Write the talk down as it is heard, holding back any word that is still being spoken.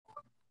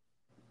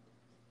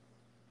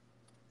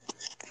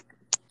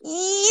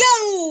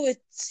Yo,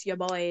 it's your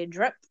boy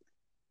Drip.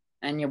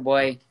 And your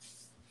boy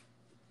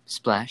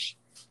Splash.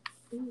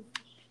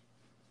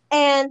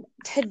 And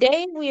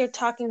today we are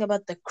talking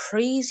about the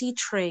crazy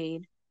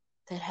trade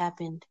that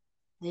happened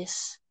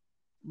this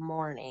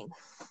morning.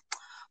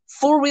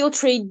 4-wheel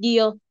trade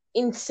deal,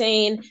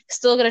 insane.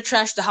 Still gonna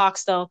trash the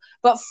Hawks though.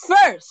 But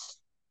first,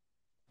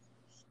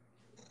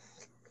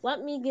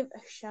 let me give a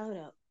shout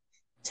out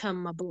to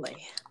my boy.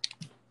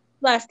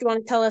 Splash, do you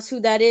want to tell us who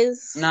that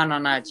is? No,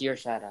 it's your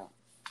shout out.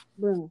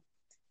 Bro.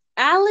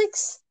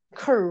 Alex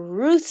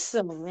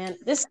Caruso, man.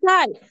 This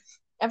guy,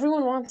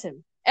 everyone wants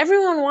him.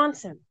 Everyone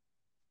wants him.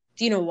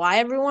 Do you know why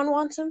everyone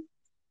wants him?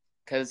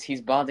 Because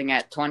he's balding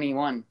at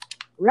 21.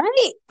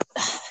 Right?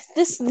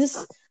 This he's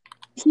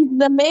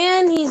the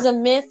man, he's a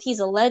myth, he's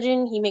a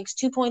legend. He makes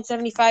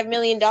 $2.75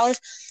 million.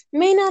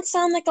 May not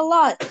sound like a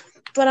lot,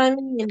 but I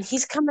mean,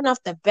 he's coming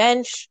off the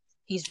bench.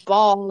 He's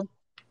bald.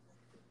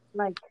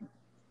 Like,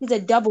 he's a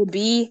double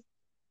B.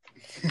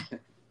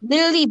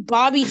 Literally,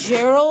 Bobby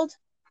Gerald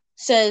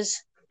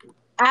says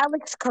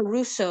Alex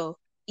Caruso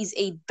is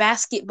a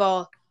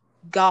basketball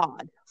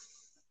god.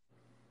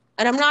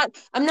 And I'm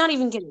not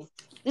even kidding.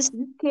 This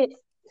kid,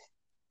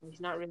 he's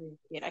not really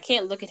a kid. I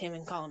can't look at him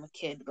and call him a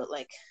kid, but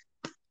like,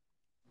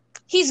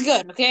 he's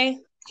good, okay?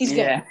 He's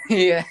good.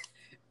 Yeah.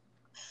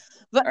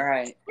 But all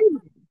right.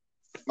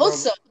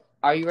 Also,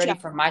 bro, are you ready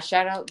for my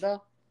shout out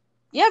though?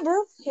 Yeah,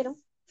 bro. Hit him.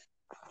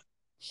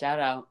 Shout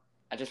out.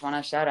 I just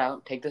want to shout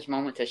out. Take this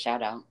moment to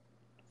shout out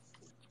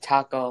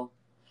Taco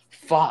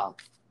Fall.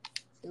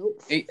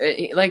 Nope.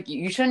 Like,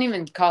 you shouldn't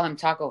even call him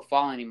Taco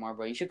Fall anymore,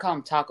 bro. You should call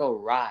him Taco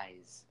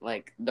Rise.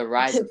 Like, the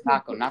rise of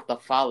Taco, not the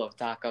fall of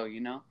Taco,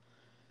 you know?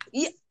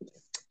 Yeah.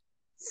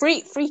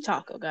 Free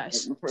Taco,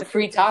 guys.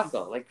 Free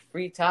Taco. Like,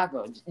 free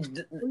Taco.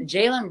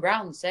 Jaylen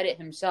Brown said it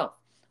himself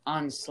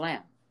on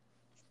Slam.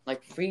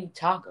 Like, free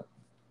Taco.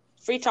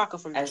 Free Taco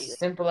from As Jesus.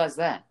 simple as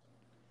that.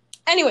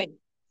 Anyways,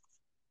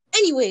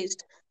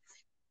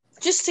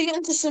 just to get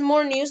into some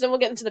more news, then we'll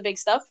get into the big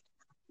stuff.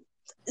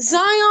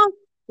 Zion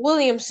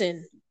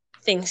Williamson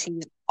thinks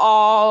he's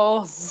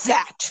all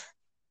that.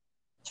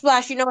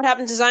 Splash, you know what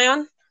happened to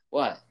Zion?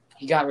 What?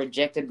 He got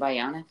rejected by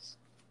Giannis?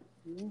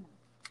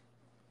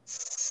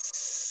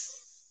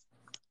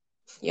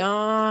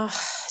 Yeah,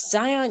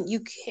 Zion,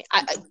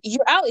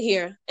 you're out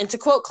here, and to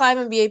quote Clive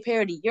NBA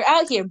parody, you're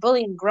out here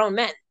bullying grown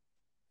men.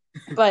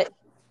 But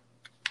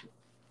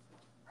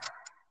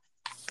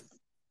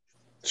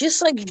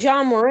just like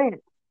Ja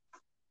Morant,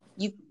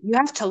 you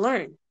have to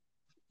learn.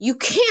 You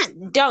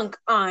can't dunk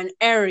on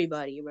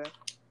everybody, bro.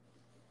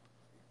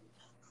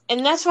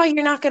 And that's why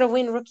you're not going to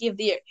win Rookie of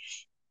the Year.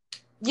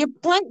 You're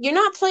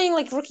not playing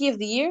like Rookie of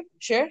the Year,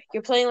 sure.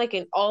 You're playing like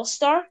an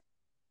all-star.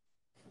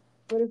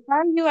 But if I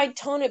were you, I'd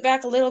tone it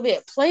back a little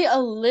bit. Play a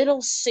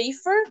little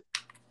safer,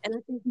 and I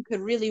think you could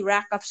really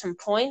rack up some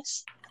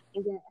points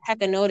and get a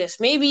heck of notice.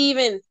 Maybe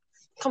even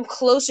come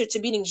closer to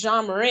beating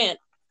Ja Morant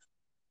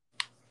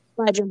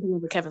by jumping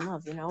over Kevin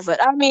Love, you know?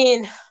 But, I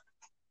mean,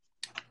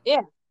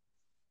 yeah.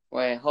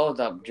 Wait, hold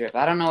up, Drip.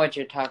 I don't know what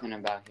you're talking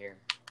about here.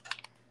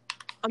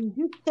 I'm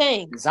just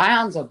saying.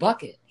 Zion's a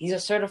bucket. He's a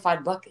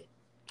certified bucket.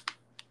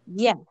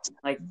 Yes.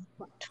 Like,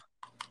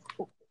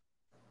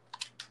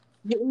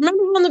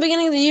 remember from the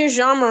beginning of the year,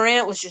 Ja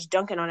Morant was just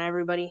dunking on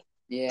everybody?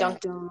 Yeah.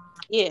 Dunked on.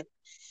 Yeah.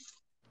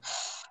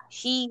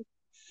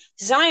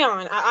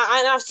 Zion,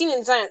 I've seen it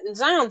in Zion.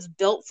 Zion's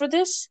built for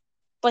this,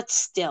 but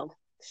still.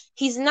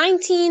 He's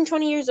 19,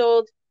 20 years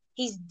old.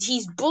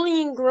 He's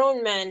bullying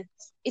grown men.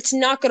 It's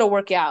not going to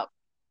work out.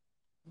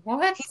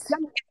 What?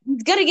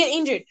 He's going to get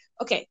injured.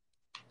 Okay.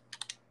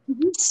 Did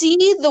you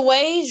see the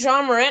way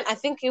Ja Morant, I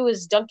think it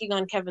was dunking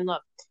on Kevin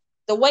Love,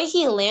 the way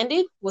he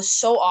landed was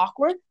so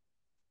awkward.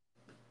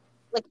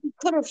 Like,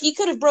 he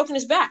could have broken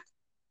his back.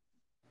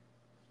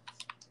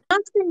 I'm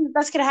not saying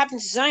that's going to happen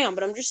to Zion,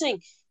 but I'm just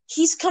saying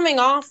he's coming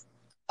off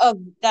of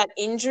that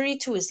injury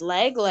to his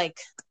leg. Like,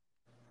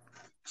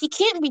 he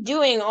can't be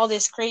doing all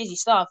this crazy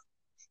stuff.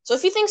 So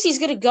if he thinks he's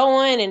going to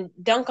go in and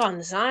dunk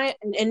on Zion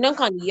and dunk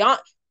on Giannis,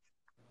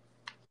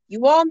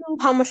 you all know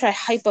how much I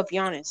hype up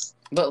Giannis.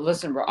 But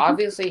listen, bro,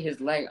 obviously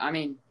his leg, I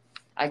mean,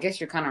 I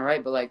guess you're kind of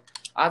right, but, like,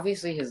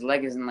 obviously his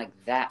leg isn't, like,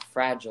 that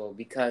fragile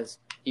because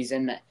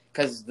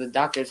because the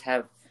doctors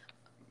have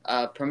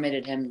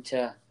permitted him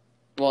to,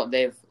 well,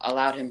 they've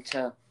allowed him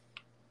to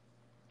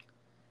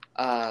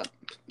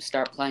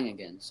start playing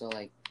again. So,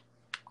 like,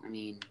 I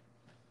mean.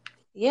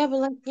 Yeah, but,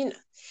 like, you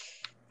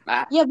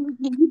know. Yeah, but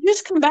you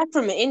just come back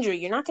from an injury.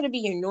 You're not going to be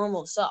your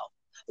normal self.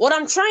 What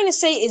I'm trying to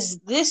say is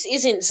this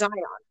isn't Zion.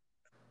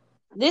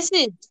 This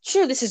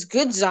is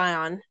good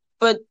Zion,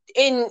 but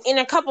in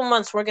a couple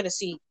months we're gonna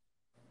see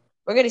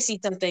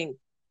something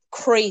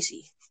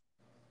crazy.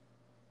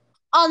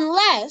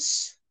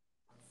 Unless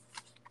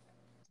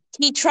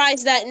he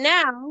tries that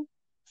now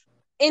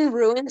and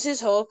ruins his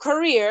whole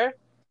career,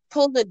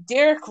 pulls a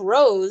Derrick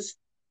Rose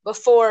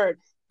before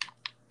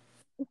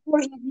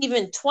he's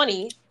even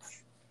 20.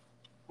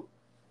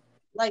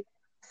 Like,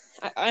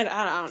 I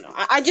don't know.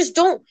 I just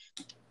don't.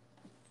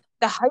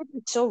 the hype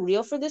is so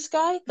real for this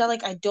guy that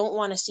like I don't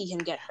want to see him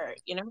get hurt.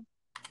 You know?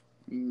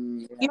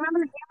 Yeah. You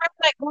remember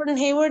that Gordon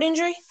Hayward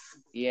injury?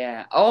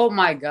 Yeah. Oh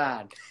my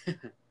God.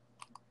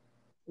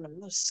 No, that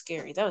was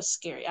scary. That was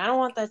scary. I don't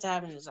want that to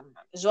happen as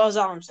well as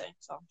all I'm saying.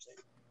 That's all I'm saying.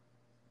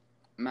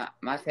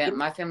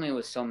 My family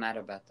was so mad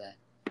about that.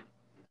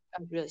 That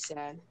was really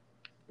sad.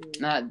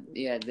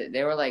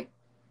 They were like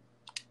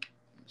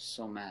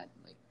so mad,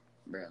 like,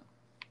 bro.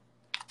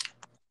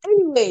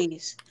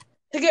 Anyways,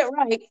 to get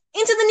right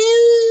into the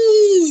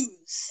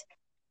news.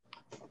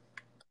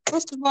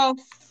 First of all,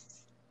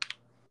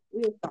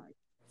 we are sorry.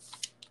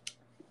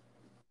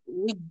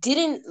 We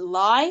didn't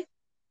lie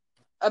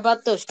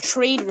about those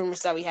trade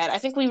rumors that we had. I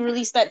think we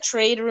released that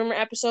trade rumor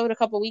episode a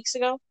couple weeks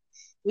ago.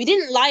 We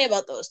didn't lie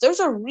about those.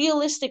 Those are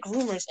realistic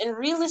rumors and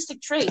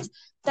realistic trades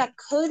that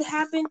could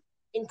happen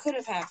and could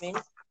have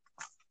happened.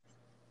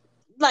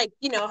 Like,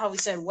 you know how we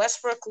said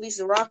Westbrook leaves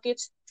the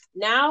Rockets.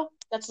 Now,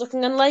 that's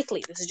looking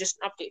unlikely. This is just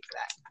an update for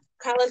that.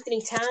 Kyle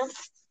Anthony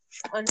Towns,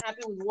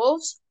 unhappy with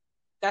Wolves.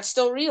 That's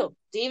still real.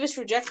 Davis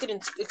rejected an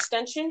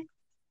extension.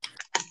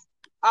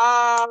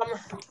 Have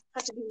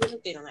to give you an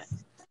update on that.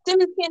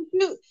 Simmons can't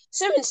shoot.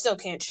 Simmons still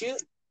can't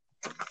shoot.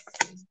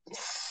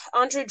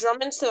 Andre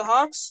Drummond to the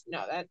Hawks.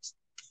 No, that's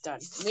done.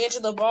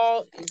 LiAngelo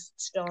Ball is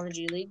still in the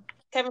G League.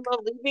 Kevin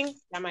Love leaving.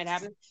 That might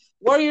happen.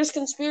 Warriors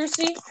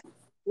conspiracy,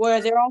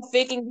 where they're all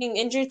faking being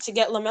injured to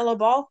get LaMelo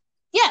Ball.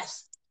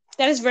 Yes,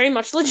 that is very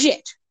much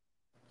legit.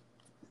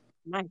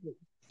 My opinion.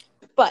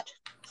 But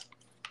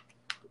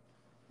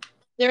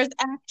there has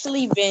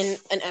actually been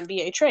an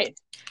NBA trade.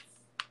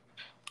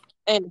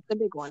 And it's a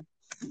big one.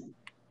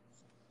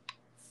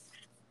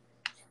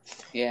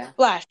 Yeah.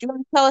 Flash, do you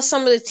want to tell us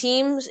some of the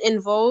teams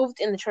involved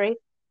in the trade?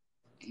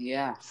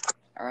 Yeah.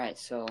 All right.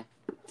 So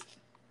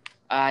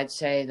I'd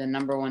say the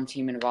number one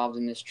team involved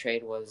in this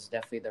trade was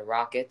definitely the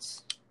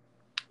Rockets.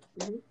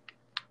 Mm-hmm.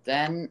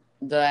 Then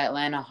the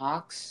Atlanta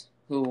Hawks,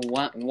 who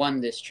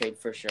won this trade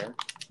for sure.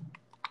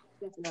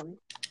 Definitely.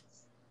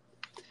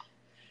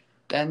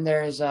 Then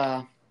there's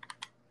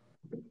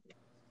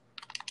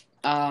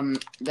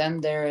then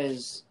there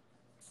is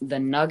the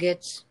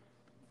Nuggets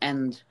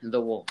and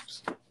the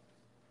Wolves.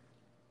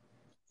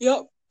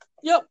 Yep.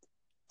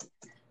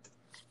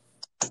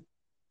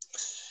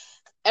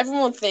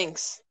 Everyone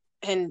thinks,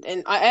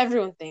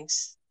 everyone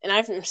thinks, and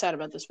I'm sad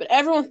about this, but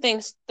everyone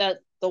thinks that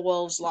the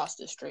Wolves lost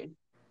this trade.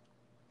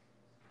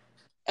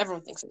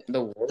 Everyone thinks it.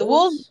 The Wolves? The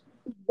Wolves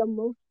is the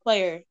most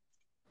player,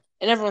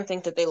 and everyone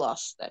thinks that they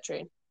lost that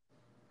trade.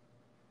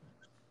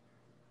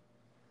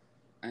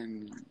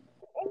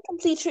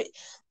 Incomplete trade.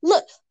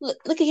 Look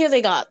at here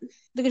they got.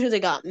 Look at who they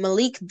got.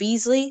 Malik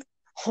Beasley,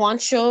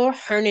 Juancho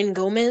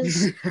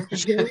Hernan-Gomez.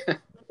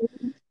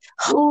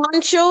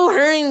 Juancho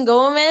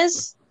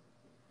Hernan-Gomez.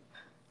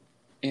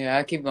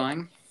 Yeah, keep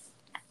going.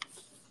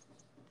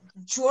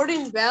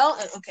 Jordan Bell.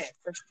 Okay,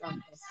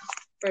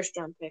 first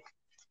round pick.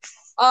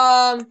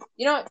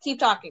 You know what? Keep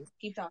talking.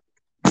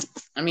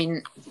 I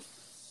mean,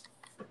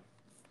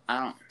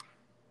 I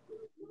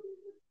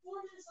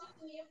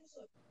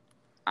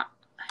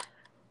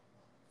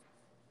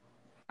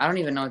don't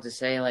even know what to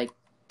say. Like,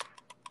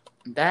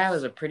 that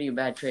was a pretty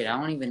bad trade. I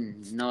don't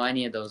even know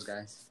any of those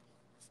guys.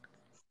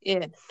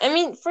 Yeah, I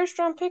mean, first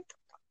round pick,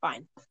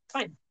 fine.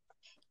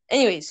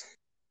 Anyways,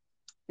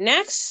 the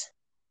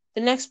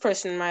next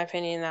person, in my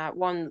opinion, that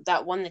won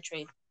the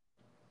trade,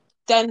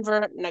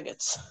 Denver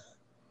Nuggets.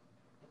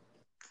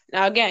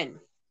 Now again,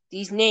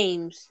 these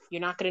names,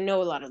 you're not gonna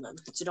know a lot of them,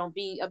 so don't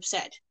be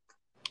upset.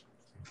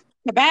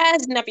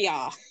 Shabazz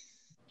Napier,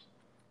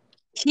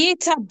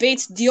 Keita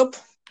Bates-Diop,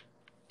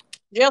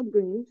 Gerald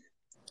Green,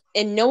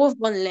 and Noah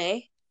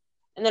Vonleh,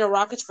 and then a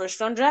Rockets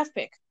first-round draft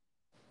pick.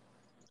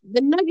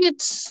 The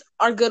Nuggets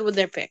are good with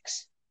their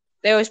picks.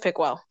 They always pick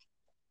well.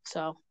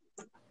 So,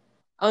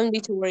 I wouldn't be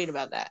too worried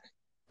about that.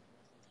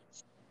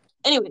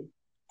 Anyway,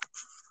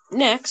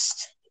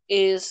 next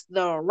is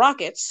the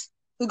Rockets,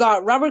 who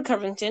got Robert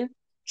Covington,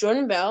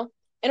 Jordan Bell,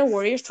 and a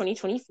Warriors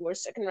 2024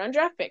 second-round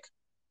draft pick.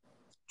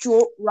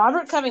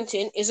 Robert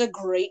Covington is a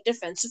great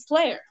defensive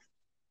player.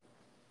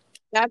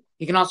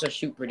 He can also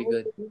shoot pretty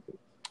good.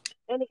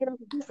 And he can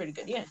also do pretty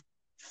good, yeah.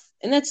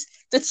 And that's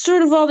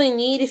sort of all they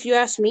need, if you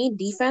ask me,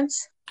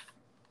 defense.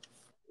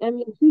 I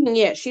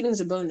mean,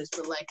 shooting's a bonus,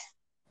 but, like,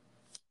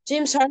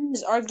 James Harden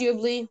is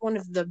arguably one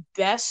of the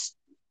best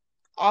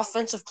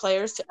offensive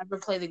players to ever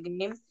play the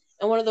game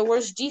and one of the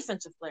worst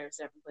defensive players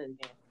to ever play the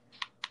game.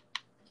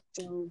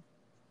 So,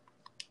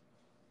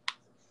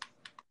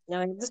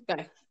 now I have this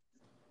guy.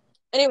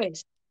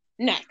 Anyways,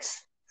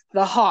 next,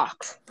 the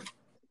Hawks,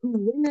 who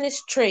win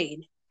this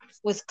trade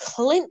with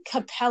Clint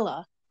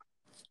Capella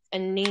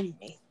and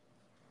Nene.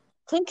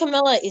 Clint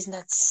Capella is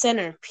that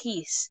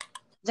centerpiece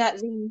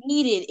that they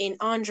needed in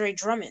Andre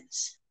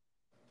Drummond's.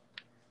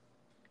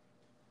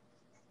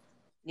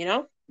 You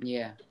know?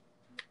 Yeah.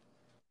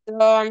 So,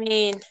 I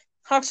mean,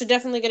 Hawks are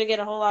definitely going to get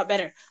a whole lot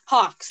better.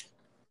 Hawks,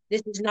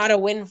 this is not a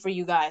win for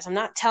you guys. I'm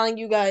not telling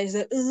you guys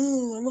that,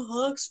 I'm a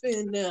Hawks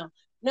fan now.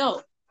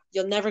 No,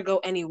 you'll never go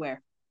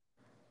anywhere.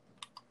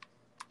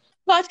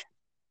 But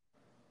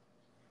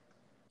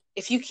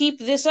if you keep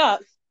this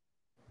up,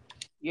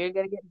 you're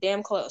gonna get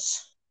damn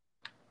close.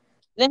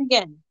 Then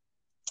again,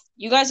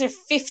 you guys are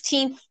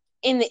 15th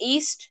in the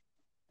East.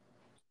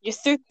 You're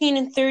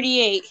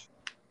 13-38,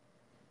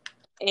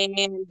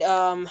 and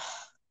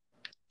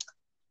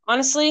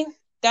honestly,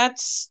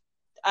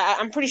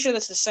 I'm pretty sure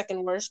that's the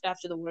second worst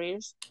after the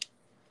Warriors.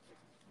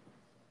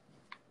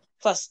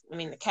 Plus, I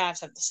mean, the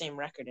Cavs have the same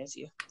record as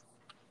you.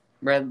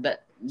 Bro,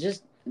 that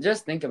just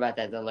think about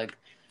that though. Like,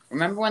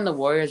 remember when the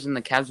Warriors and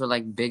the Cavs were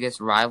like biggest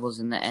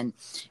rivals in the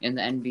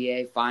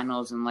NBA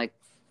Finals, and like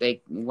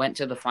they went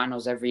to the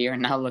finals every year,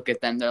 and now look at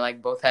them. They're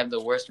like both have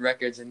the worst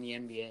records in the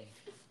NBA.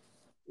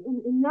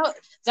 No,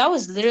 that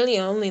was literally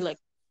only like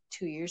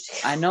 2 years ago.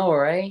 I know,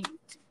 right?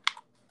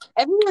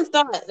 Everyone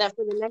thought that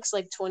for the next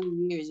like 20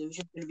 years it was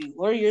just going to be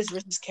Warriors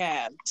versus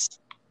Cavs.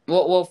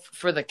 Well,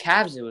 for the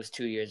Cavs it was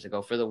 2 years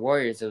ago. For the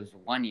Warriors it was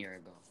 1 year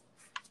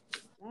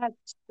ago.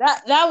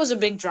 That was a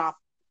big drop.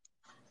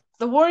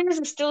 The Warriors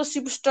are still a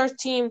superstar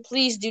team.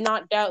 Please do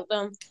not doubt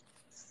them.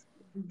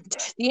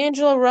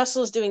 D'Angelo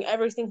Russell is doing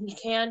everything he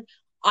can.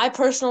 I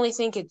personally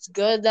think it's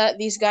good that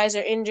these guys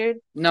are injured.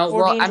 No,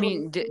 well, I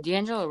mean,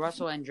 D'Angelo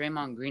Russell and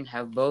Draymond Green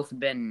have both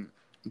been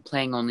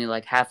playing only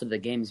like half of the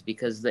games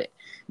because the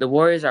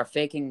Warriors are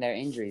faking their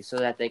injuries so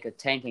that they could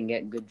tank and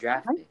get good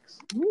draft picks.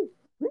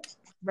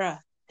 Bruh.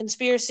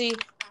 Conspiracy.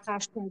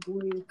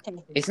 #Warriors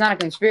tanking. It's not a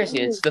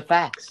conspiracy. It's the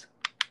facts.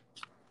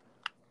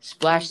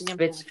 Splash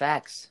spits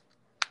facts.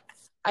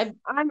 I'm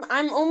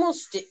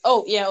almost.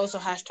 Oh yeah. Also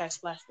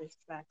 #Splash spits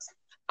facts.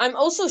 I'm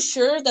also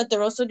sure that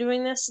they're also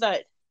doing this so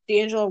that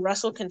D'Angelo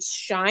Russell can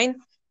shine,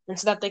 and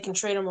so that they can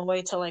trade him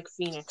away to like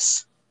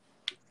Phoenix.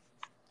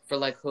 For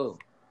like who?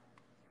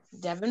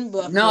 Devin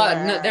Booker.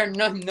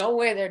 No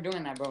way they're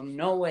doing that, bro.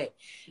 No way.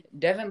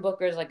 Devin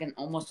Booker is like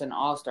almost an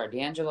all-star.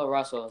 D'Angelo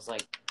Russell is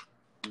like,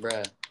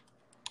 bruh.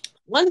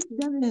 Once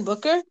Devin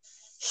Booker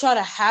shot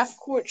a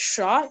half-court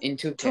shot in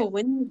 2K to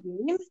win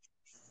the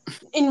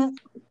game,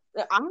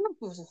 I don't know if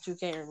it was in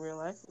 2K in real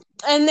life.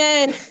 And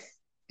then,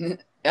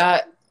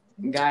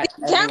 guys,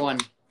 everyone,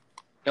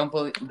 don't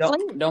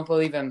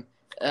believe him.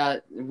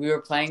 We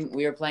were playing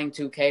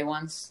 2K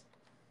once,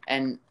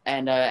 and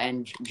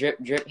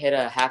Drip hit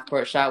a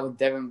half-court shot with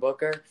Devin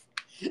Booker,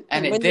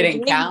 and it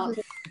didn't count.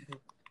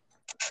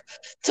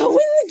 To win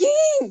the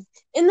game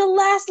in the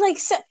last and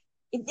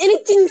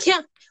it didn't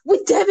count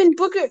with Devin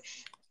Booker.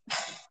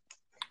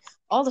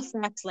 All the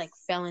facts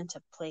fell into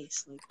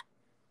place.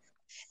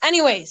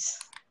 Anyways,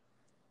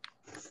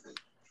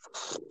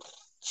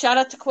 shout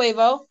out to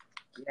Quavo.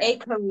 Yeah.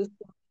 Caruso.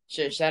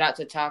 Shout out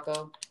to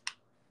Taco.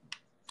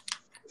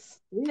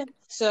 Yeah.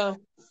 So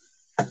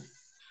that's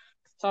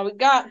all we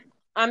got.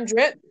 I'm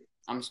Drip.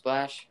 I'm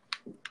Splash.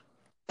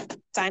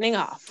 Signing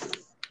off.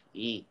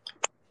 Eat.